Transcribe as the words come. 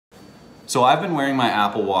So I've been wearing my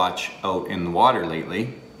Apple Watch out in the water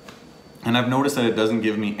lately, and I've noticed that it doesn't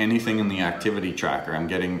give me anything in the activity tracker.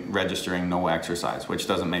 I'm registering no exercise, which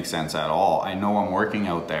doesn't make sense at all. I know I'm working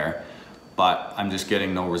out there, but I'm just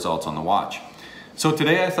getting no results on the watch. So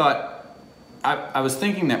today I thought, I was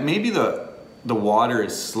thinking that maybe the water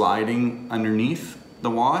is sliding underneath the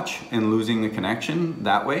watch and losing the connection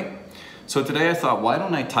that way. So today I thought, why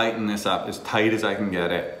don't I tighten this up as tight as I can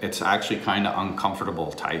get it? It's actually kind of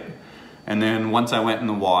uncomfortable tight. And then once I went in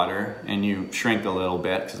the water, and you shrink a little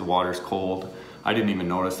bit because the water's cold, I didn't even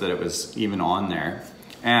notice that it was even on there.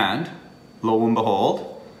 And lo and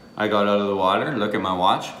behold, I got out of the water, look at my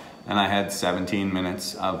watch, and I had 17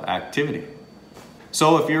 minutes of activity.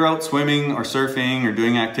 So if you're out swimming or surfing or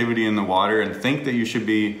doing activity in the water and think that you should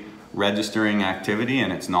be registering activity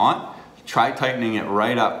and it's not, try tightening it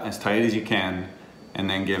right up as tight as you can and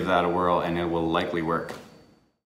then give that a whirl and it will likely work.